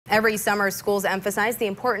Every summer, schools emphasize the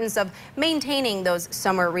importance of maintaining those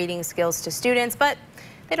summer reading skills to students, but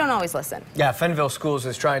they don't always listen. Yeah, Fennville Schools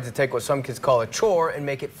is trying to take what some kids call a chore and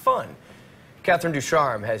make it fun. Catherine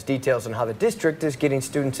Ducharme has details on how the district is getting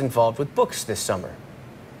students involved with books this summer.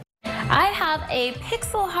 I have a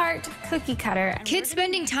pixel heart cookie cutter. Kids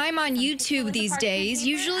spending time on YouTube these days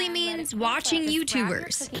usually means watching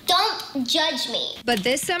YouTubers. Don't judge me. But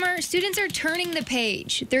this summer, students are turning the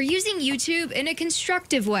page. They're using YouTube in a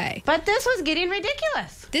constructive way. But this was getting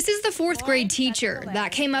ridiculous. This is the fourth grade teacher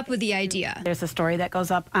that came up with the idea. There's a story that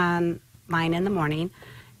goes up online in the morning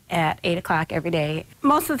at 8 o'clock every day.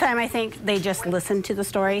 Most of the time, I think they just listen to the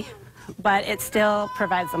story, but it still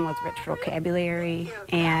provides them with rich vocabulary,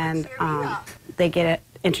 and they get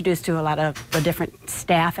introduced to a lot of the different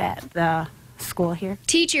staff at the school here.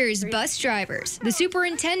 Teachers, bus drivers, the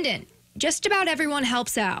superintendent, just about everyone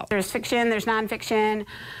helps out. There's fiction, there's nonfiction,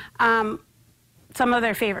 some of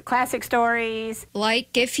their favorite classic stories.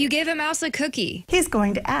 Like if you give a mouse a cookie. He's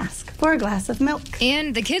going to ask for a glass of milk.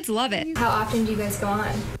 And the kids love it. How often do you guys go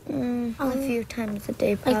on? A few times a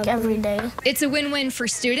day, probably. Like every day. It's a win-win for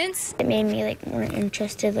students. It made me more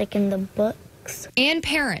interested in the books. And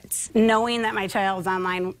parents. Knowing that my child's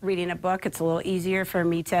online reading a book, it's a little easier for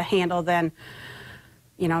me to handle than,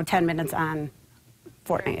 10 minutes on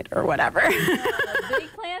Fortnite or whatever. The big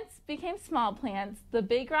plants became small plants. The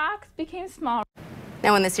big rocks became small.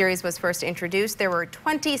 Now, when the series was first introduced, there were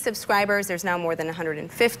 20 subscribers. There's now more than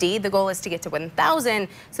 150. The goal is to get to 1,000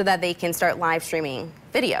 so that they can start live streaming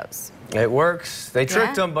videos. It works. They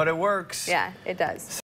tricked them, but it works. Yeah, it does.